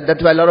bond.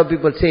 That's why a lot of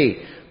people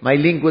say, my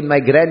link with my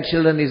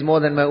grandchildren is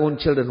more than my own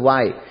children.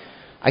 Why?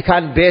 I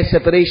can't bear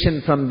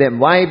separation from them.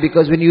 Why?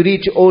 Because when you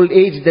reach old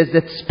age, there's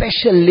that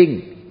special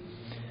link.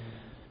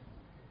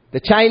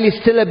 The child is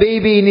still a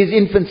baby in his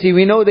infancy.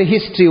 We know the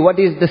history. What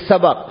is the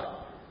sabaq?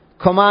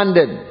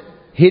 Commanded.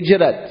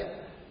 Hijrat.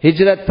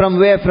 Hijrat from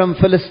where? From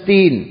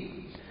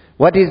Palestine.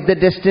 What is the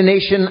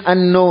destination?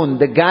 Unknown.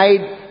 The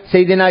guide,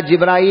 Sayyidina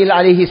Jibreel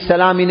alayhi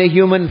salam in a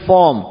human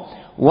form.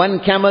 One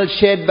camel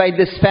shared by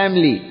this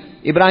family.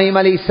 Ibrahim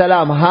alayhi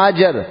salam.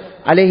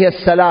 Hajar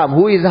alayhi salam.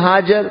 Who is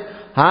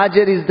Hajar?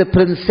 Hajar is the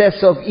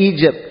princess of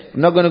Egypt.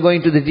 I'm not going to go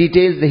into the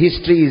details. The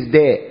history is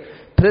there.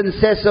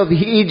 Princess of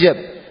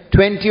Egypt.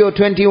 20 or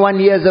 21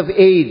 years of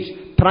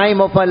age.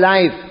 Prime of her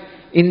life.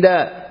 In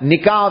the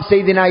nikah of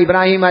Sayyidina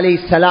Ibrahim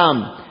alayhi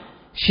salam.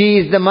 She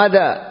is the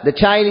mother. The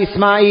child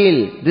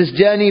Ismail. This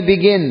journey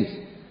begins.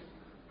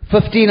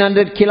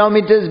 1500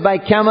 kilometers by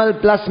camel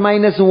plus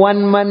minus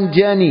 1 month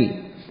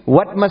journey.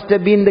 What must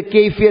have been the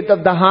kayfiyat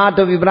of the heart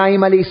of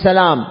Ibrahim alayhi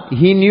salam?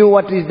 He knew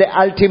what is the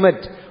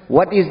ultimate,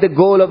 what is the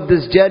goal of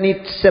this journey?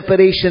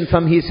 Separation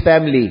from his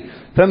family,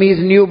 from his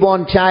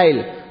newborn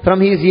child,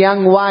 from his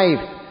young wife.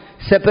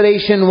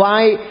 Separation,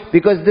 why?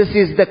 Because this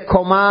is the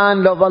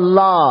command of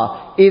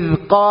Allah.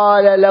 إِذْ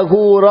قَالَ لَهُ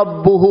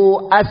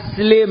رَبُّهُ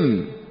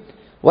أَسْلِمْ.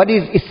 What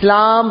is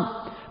Islam?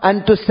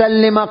 أَن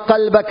تُسَلِّمَ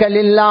قَلْبَكَ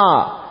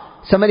لِلَّهِ.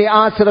 Somebody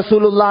asked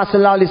Rasulullah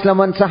sallallahu alaihi wasallam,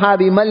 one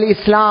sahabi, Mal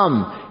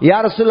Islam?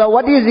 Ya Rasulullah,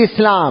 what is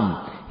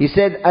Islam? He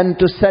said, An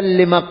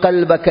tusallima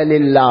qalbaka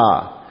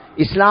lillah.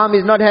 Islam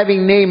is not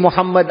having name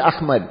Muhammad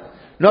Ahmad.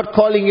 Not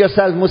calling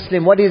yourself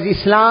Muslim. What is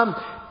Islam?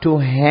 To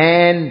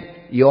hand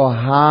your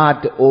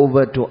heart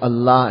over to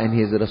Allah and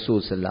His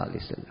Rasul sallallahu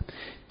alaihi wasallam.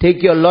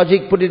 Take your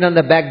logic, put it on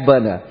the back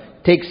burner.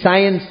 Take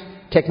science,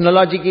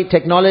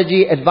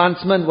 technology,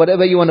 advancement,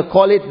 whatever you want to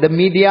call it, the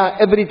media,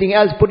 everything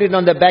else, put it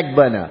on the back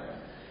burner.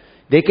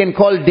 They can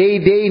call day,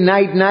 day,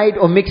 night, night,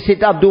 or mix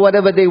it up, do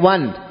whatever they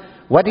want.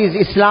 What is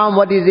Islam?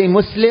 What is a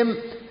Muslim?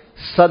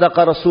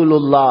 Sadaqa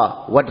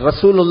Rasulullah. What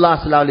Rasulullah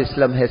sallallahu alaihi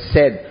wasallam has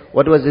said,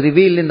 what was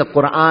revealed in the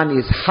Quran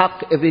is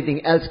haqq,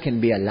 everything else can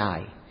be a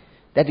lie.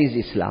 That is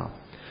Islam.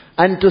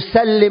 An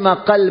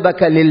tusallima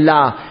qalbaka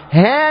lillah.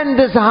 Hand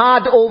this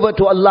heart over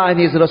to Allah and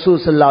His Rasul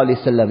sallallahu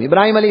alaihi wasallam.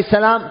 Ibrahim alayhi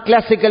salam,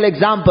 classical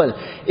example.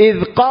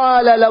 إِذْ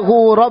قَالَ لَهُ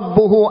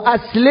رَبُّهُ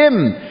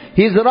أَسْلِمْ.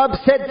 His Rabb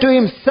said to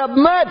him,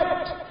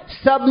 submit.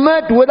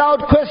 Submit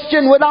without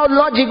question, without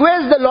logic.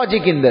 Where's the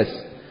logic in this?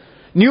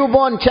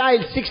 Newborn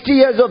child, 60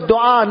 years of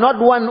dua, not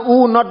one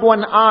ooh, not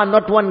one ah,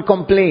 not one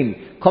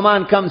complain.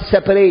 Command comes,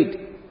 separate.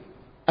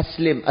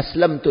 Aslim,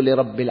 aslamtu li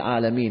rabbil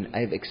alameen. I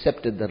have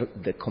accepted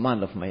the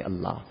command of my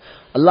Allah.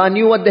 Allah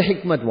knew what the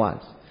hikmat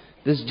was.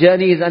 This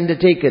journey is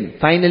undertaken.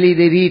 Finally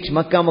they reach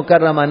Makkah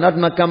Mukarramah, not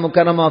Makkah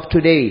Mukarramah of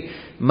today.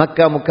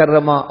 Makkah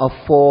Mukarramah of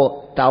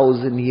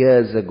 4,000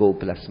 years ago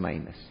plus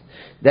minus.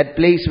 That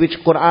place which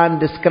Quran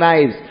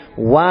describes,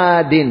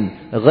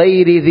 Wadin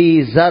ghayri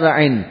dhi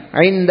zar'in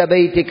inda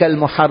baytika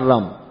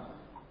al-muharram.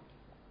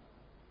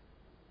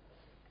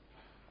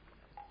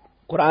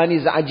 Quran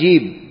is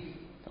ajib.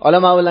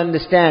 ulama will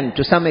understand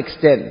to some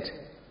extent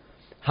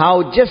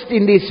how just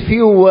in these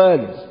few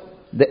words,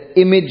 the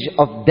image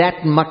of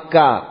that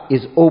Makkah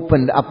is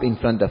opened up in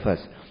front of us.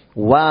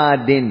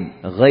 Wadin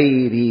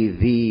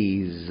ghayri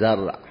dhi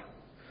zara.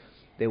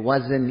 There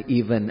wasn't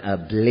even a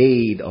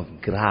blade of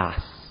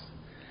grass.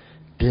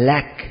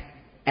 Black,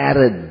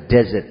 arid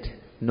desert.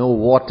 No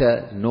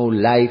water, no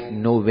life,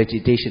 no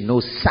vegetation,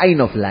 no sign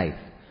of life.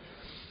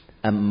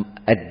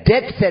 A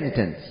death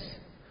sentence.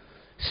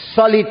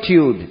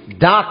 Solitude,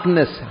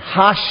 darkness,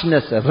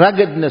 harshness,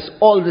 ruggedness,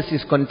 all this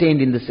is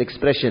contained in this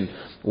expression.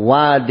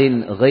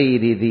 Wadin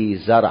ghayri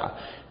dhi zara.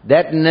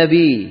 That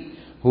Nabi,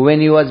 who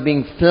when he was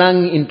being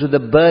flung into the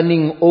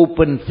burning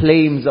open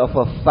flames of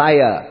a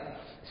fire,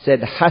 said,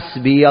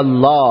 Hasbi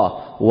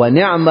Allah wa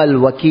ni'mal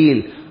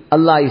wakil.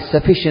 Allah is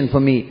sufficient for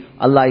me.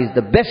 Allah is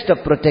the best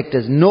of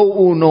protectors.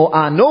 No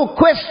no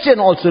question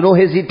also, no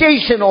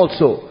hesitation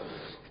also.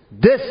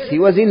 This, he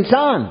was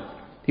insan.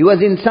 He was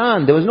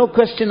insan. There was no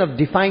question of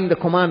defying the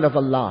command of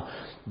Allah.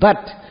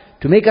 But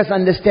to make us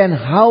understand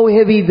how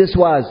heavy this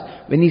was,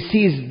 when he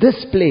sees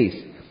this place,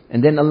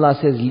 and then Allah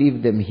says,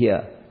 leave them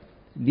here.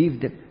 Leave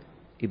them.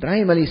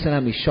 Ibrahim alayhi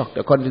salam is shocked,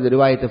 according to the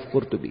riwayat of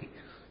Qurtubi.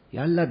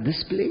 Ya Allah,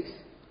 this place?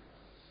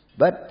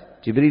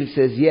 But Jibreel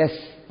says, yes,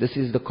 this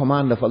is the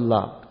command of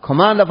Allah.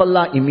 Command of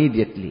Allah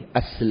immediately.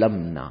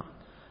 Aslamna.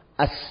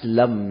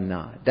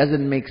 Aslamna.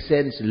 Doesn't make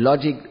sense.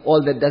 Logic,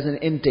 all that doesn't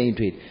enter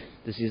into it.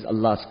 This is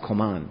Allah's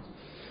command.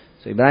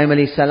 So Ibrahim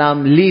alayhi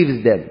salam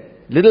leaves them.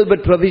 Little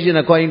bit provision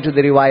according to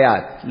the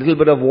riwayat. Little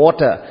bit of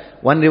water.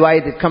 One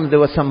riwayat it comes, there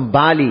was some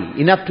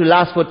barley. Enough to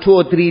last for 2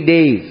 or 3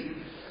 days.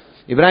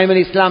 Ibrahim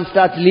alayhi salam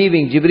starts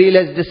leaving. Jibreel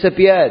has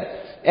disappeared.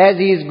 As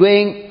he is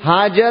going,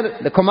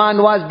 Hajar, the command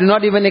was, do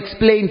not even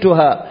explain to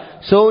her.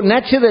 So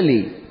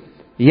naturally,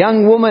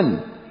 young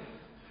woman,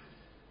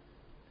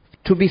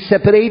 to be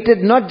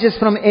separated not just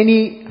from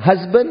any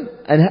husband,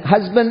 a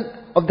husband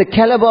of the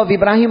caliber of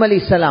Ibrahim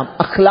alayhi salam,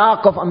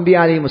 akhlaq of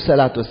Anbiya alayhi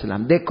salatu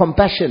wasalam, their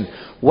compassion,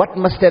 what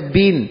must have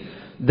been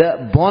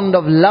the bond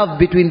of love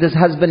between this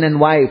husband and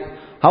wife,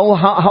 how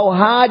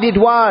hard it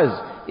was.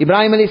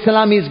 Ibrahim alayhi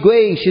salam is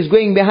going, she's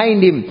going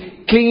behind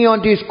him, clinging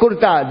onto his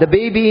kurta, the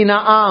baby in her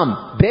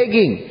arm,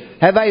 begging,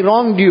 have I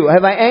wronged you?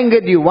 Have I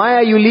angered you? Why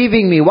are you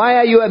leaving me? Why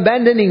are you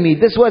abandoning me?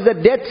 This was a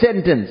death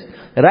sentence.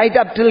 Right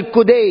up till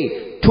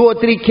Qudai, 2 or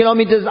 3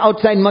 kilometers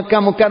outside Makkah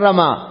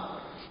Mukarramah.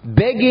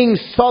 Begging,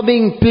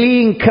 sobbing,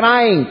 pleading,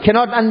 crying,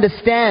 cannot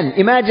understand.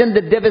 Imagine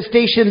the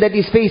devastation that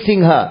is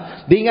facing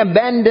her. Being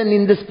abandoned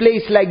in this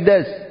place like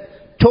this.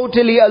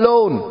 Totally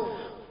alone.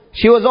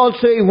 She was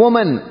also a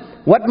woman.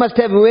 What must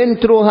have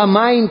went through her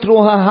mind,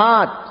 through her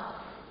heart?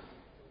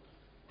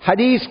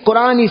 Hadith,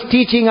 Quran is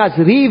teaching us,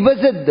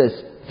 revisit this.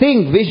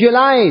 Think,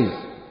 visualize.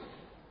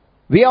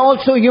 We are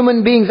also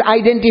human beings,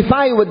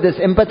 identify with this,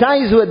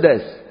 empathize with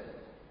this.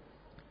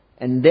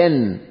 And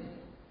then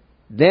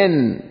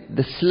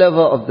the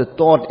sliver of the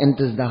thought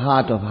enters the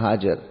heart of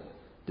Hajar.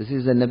 This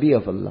is the Nabi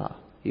of Allah.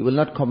 He will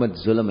not commit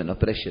zulm and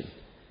oppression.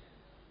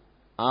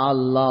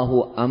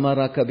 Allahu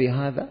amaraka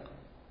bihada.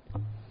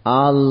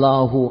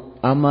 Allahu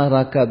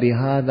amaraka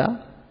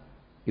bihada.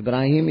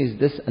 Ibrahim, is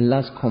this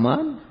Allah's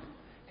command?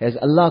 Has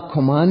Allah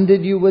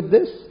commanded you with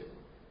this?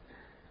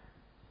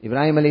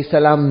 Ibrahim alayhi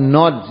salam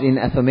nods in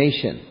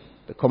affirmation.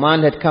 The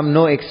command had come,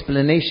 no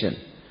explanation.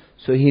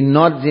 So he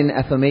nods in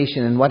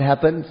affirmation, and what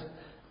happens?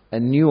 A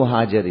new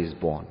Hajar is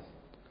born.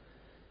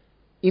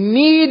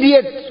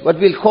 Immediate, what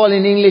we'll call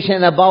in English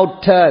an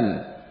about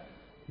turn.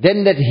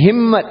 Then that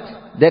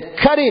himmat, that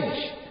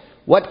courage.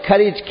 What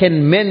courage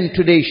can men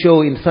today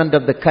show in front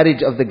of the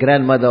courage of the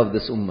grandmother of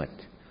this ummah?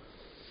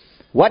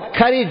 What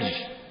courage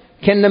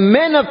can the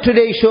men of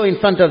today show in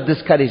front of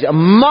this courage? A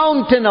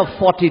mountain of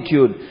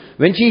fortitude.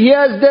 When she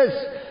hears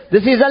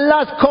this is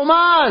Allah's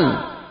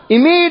command.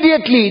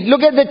 Immediately,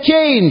 look at the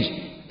change.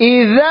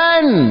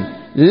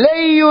 إِذَنْ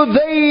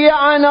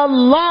لَيُضَيَّعَنَ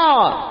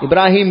اللَّهِ.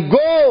 Ibrahim,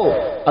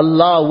 go.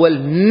 Allah will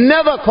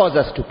never cause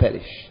us to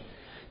perish.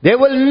 There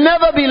will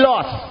never be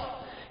loss.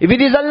 If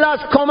it is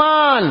Allah's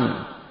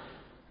command,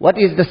 what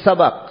is the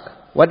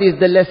sabaq? What is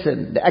the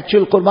lesson? The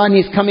actual Qurban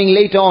is coming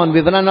later on.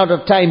 We've run out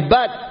of time.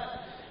 But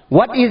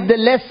what is the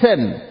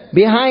lesson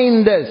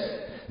behind this?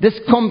 This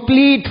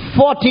complete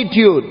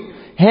fortitude.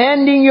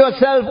 Handing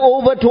yourself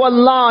over to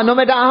Allah, no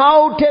matter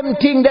how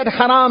tempting that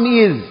haram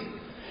is.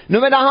 No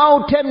matter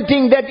how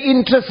tempting that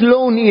interest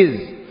loan is.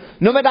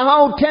 No matter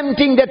how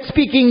tempting that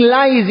speaking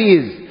lies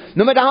is.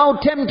 No matter how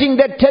tempting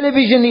that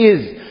television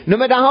is. No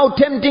matter how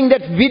tempting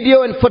that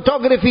video and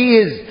photography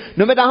is.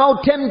 No matter how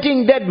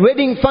tempting that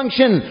wedding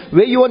function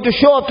where you want to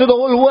show off to the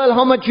whole world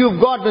how much you've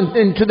got,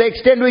 and to the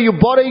extent where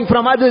you're borrowing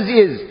from others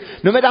is.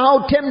 No matter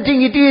how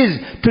tempting it is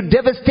to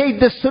devastate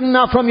the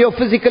sunnah from your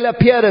physical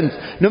appearance.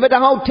 No matter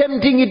how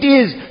tempting it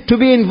is to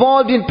be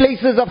involved in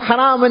places of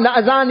haram when the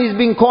azan is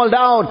being called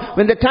out.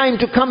 When the time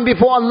to come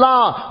before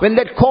Allah, when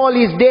that call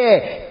is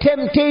there.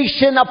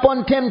 Temptation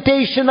upon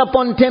temptation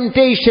upon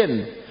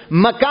temptation.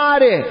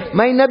 Makare,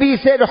 my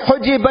Nabi said,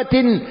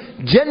 Hujibatin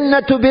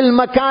Jannatu bil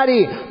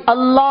makari.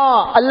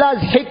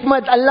 Allah's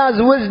hikmat,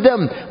 Allah's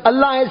wisdom.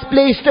 Allah has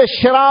placed a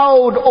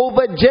shroud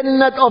over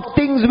Jannat of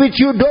things which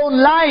you don't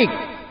like.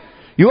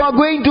 You are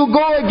going to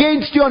go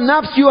against your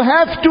nafs. You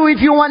have to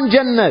if you want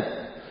Jannat.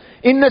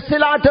 Inna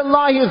silat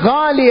Allahi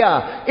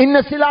ghaliya.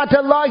 Inna silat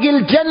Allahi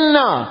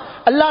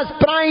al-Jannah. Allah's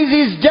prize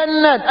is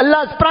Jannat.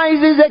 Allah's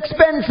prize is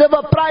expensive.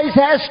 A price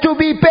has to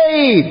be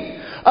paid.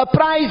 A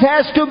price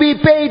has to be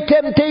paid.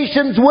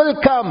 Temptations will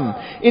come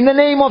in the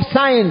name of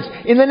science,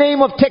 in the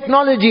name of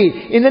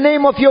technology, in the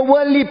name of your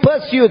worldly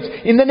pursuits,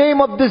 in the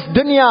name of this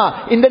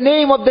dunya, in the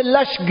name of the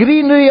lush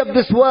greenery of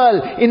this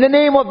world, in the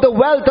name of the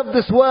wealth of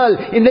this world,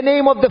 in the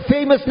name of the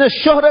famousness,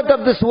 shuhrat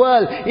of this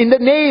world, in the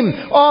name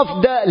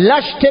of the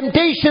lush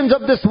temptations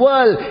of this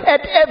world.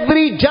 At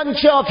every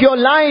juncture of your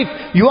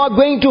life, you are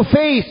going to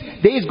face,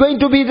 there is going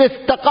to be this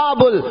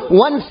taqabul.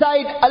 One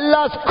side,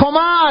 Allah's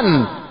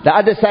command. The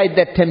other side,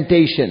 that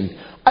temptation.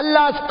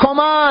 Allah's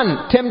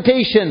command,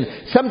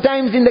 temptation.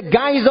 Sometimes in the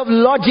guise of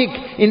logic,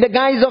 in the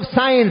guise of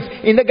science,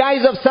 in the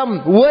guise of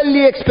some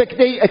worldly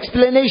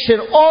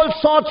explanation, all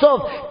sorts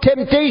of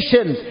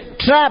temptations,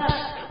 traps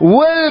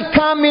will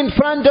come in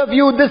front of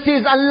you. This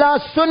is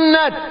Allah's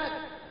sunnat.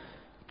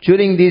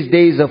 During these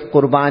days of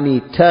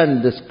Qurbani,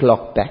 turn this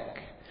clock back.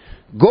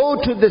 Go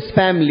to this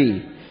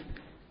family.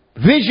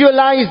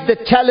 Visualize the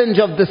challenge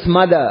of this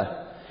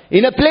mother.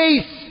 In a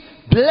place,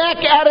 black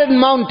arid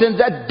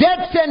mountains, a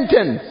death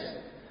sentence.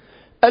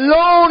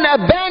 Alone,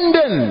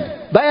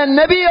 abandoned by a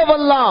Nabi of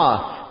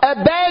Allah.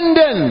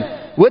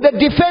 Abandoned with a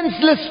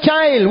defenseless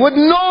child, with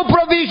no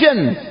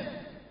provisions.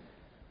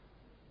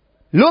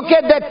 Look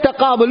at that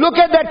taqabul, look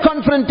at that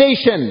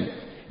confrontation.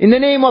 In the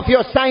name of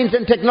your science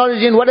and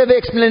technology and whatever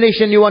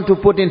explanation you want to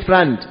put in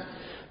front.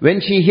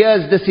 When she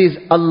hears this is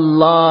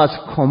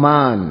Allah's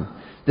command.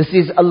 This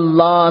is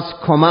Allah's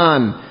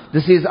command.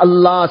 This is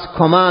Allah's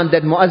command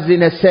that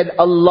Muazzin has said,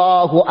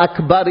 Allahu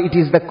Akbar. It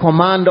is the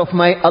command of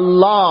my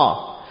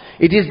Allah.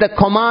 It is the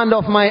command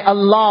of my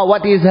Allah.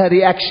 What is her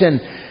reaction?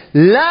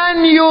 Lan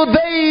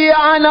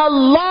yudayyan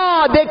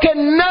Allah. They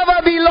can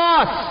never be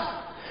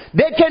lost.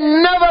 They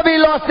can never be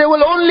lost. There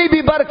will only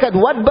be barakat.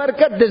 What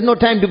barakat? There's no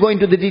time to go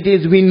into the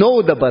details. We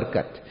know the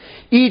barakat.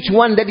 Each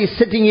one that is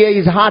sitting here,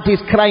 his heart is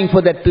crying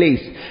for that place.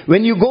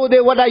 When you go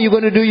there, what are you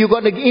going to do? You're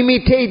going to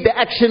imitate the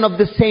action of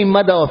the same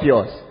mother of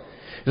yours.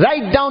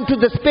 Right down to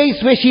the space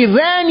where she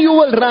ran, you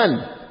will run.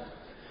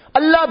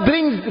 Allah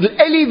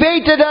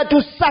elevated her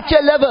to such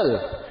a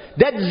level.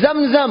 That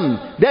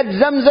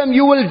Zamzam,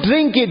 you will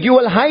drink it, you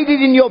will hide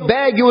it in your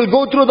bag, you will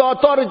go through the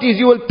authorities,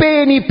 you will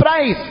pay any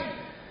price.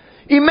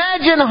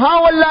 Imagine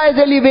how Allah has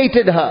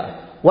elevated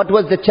her. What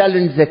was the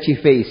challenge that she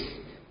faced?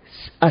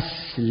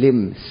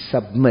 Aslim,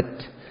 submit.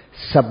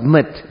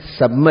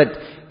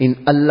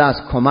 In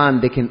Allah's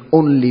command, there can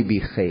only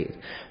be khair.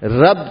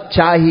 Rab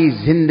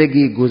chahi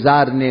zindagi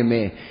guzarne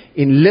mein.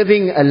 In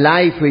living a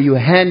life where you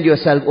hand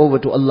yourself over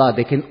to Allah,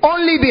 there can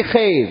only be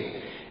khair.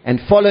 And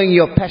following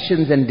your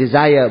passions and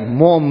desire,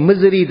 more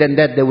misery than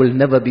that there will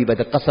never be, by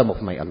the qasam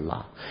of my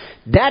Allah.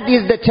 That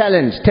is the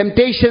challenge.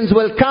 Temptations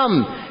will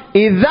come.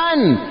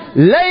 Idhan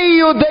lay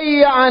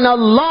yudayyan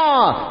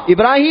Allah.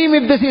 Ibrahim,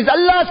 if this is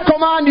Allah's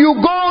command, you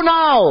go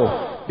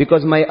now.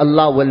 Because my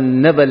Allah will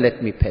never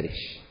let me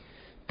perish.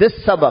 This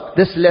sabak,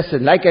 this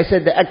lesson, like I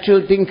said, the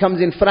actual thing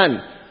comes in front.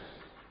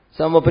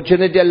 Some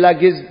opportunity Allah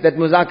gives that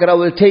muzakara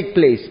will take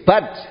place.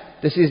 But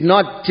this is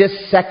not just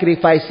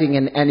sacrificing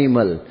an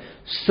animal.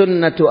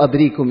 Sunnatu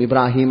abrikum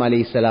Ibrahim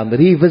alayhi salam.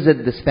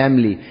 Revisit this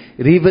family.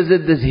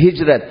 Revisit this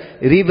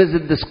hijrat.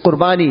 Revisit this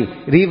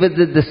qurbani.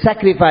 Revisit the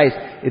sacrifice.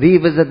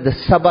 Revisit the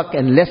sabak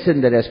and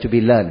lesson that has to be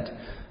learned.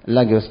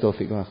 Allah give us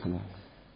tawfiq wa khana.